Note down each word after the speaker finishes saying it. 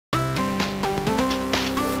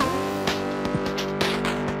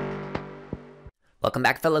Welcome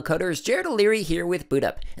back, fellow coders. Jared O'Leary here with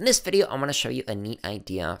BootUp. In this video, I want to show you a neat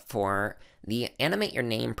idea for the Animate Your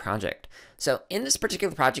Name project. So in this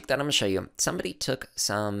particular project that I'm going to show you, somebody took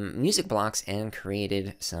some music blocks and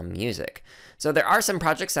created some music. So there are some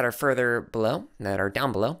projects that are further below, that are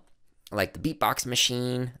down below, like the beatbox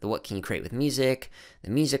machine, the what can you create with music,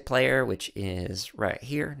 the music player, which is right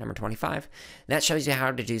here, number 25. That shows you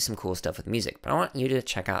how to do some cool stuff with music. But I want you to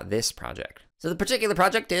check out this project. So the particular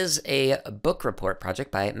project is a book report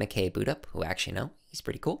project by McKay BootUp, who I actually know. He's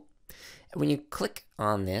pretty cool. And when you click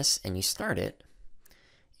on this and you start it,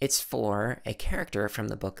 it's for a character from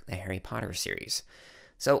the book, the Harry Potter series.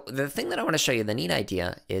 So the thing that I want to show you, the neat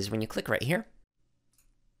idea, is when you click right here,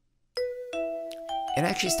 it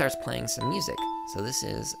actually starts playing some music. So this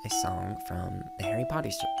is a song from the Harry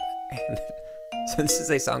Potter series. So this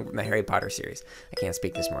is a song from the Harry Potter series. I can't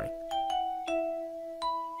speak this morning.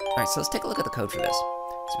 All right, so let's take a look at the code for this.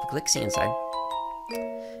 So we click See Inside,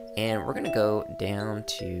 and we're gonna go down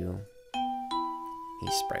to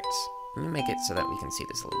these sprites. Let me make it so that we can see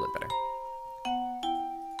this a little bit better.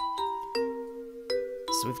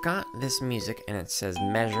 So we've got this music, and it says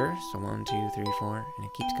measure. So 1, 2, 3, 4, and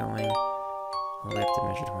it keeps going all the way up to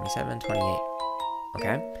measure 27, 28.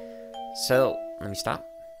 Okay, so let me stop.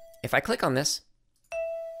 If I click on this,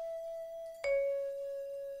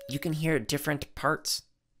 you can hear different parts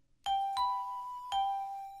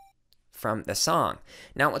from the song.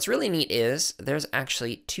 Now, what's really neat is there's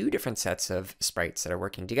actually two different sets of sprites that are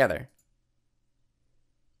working together.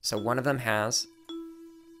 So one of them has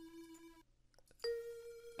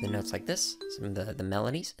the notes like this, some of the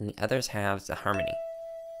melodies, and the others have the harmony.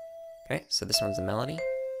 Okay, so this one's the melody.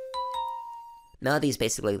 Melody is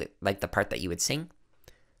basically like the part that you would sing,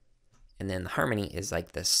 and then the harmony is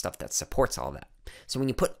like the stuff that supports all that. So when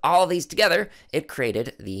you put all these together, it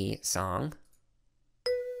created the song.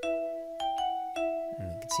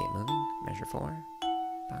 And you can see it moving. Measure 4,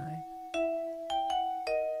 5.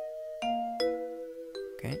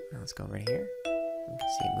 Okay, now let's go right here. You can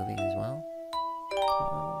see it moving as well.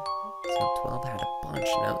 12. So 12 had a bunch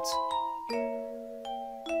of notes.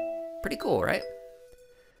 Pretty cool, right?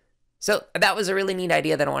 So that was a really neat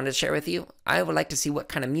idea that I wanted to share with you. I would like to see what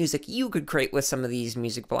kind of music you could create with some of these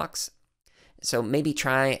music blocks. So maybe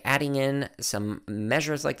try adding in some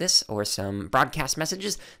measures like this or some broadcast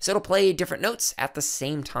messages so it'll play different notes at the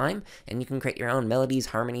same time, and you can create your own melodies,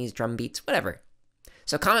 harmonies, drum beats, whatever.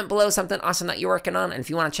 So comment below something awesome that you're working on, and if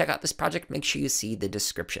you want to check out this project, make sure you see the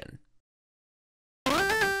description.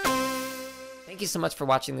 Thank you so much for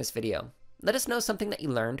watching this video. Let us know something that you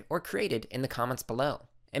learned or created in the comments below.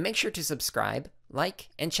 And make sure to subscribe, like,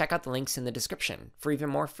 and check out the links in the description for even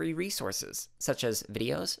more free resources, such as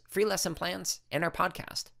videos, free lesson plans, and our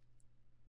podcast.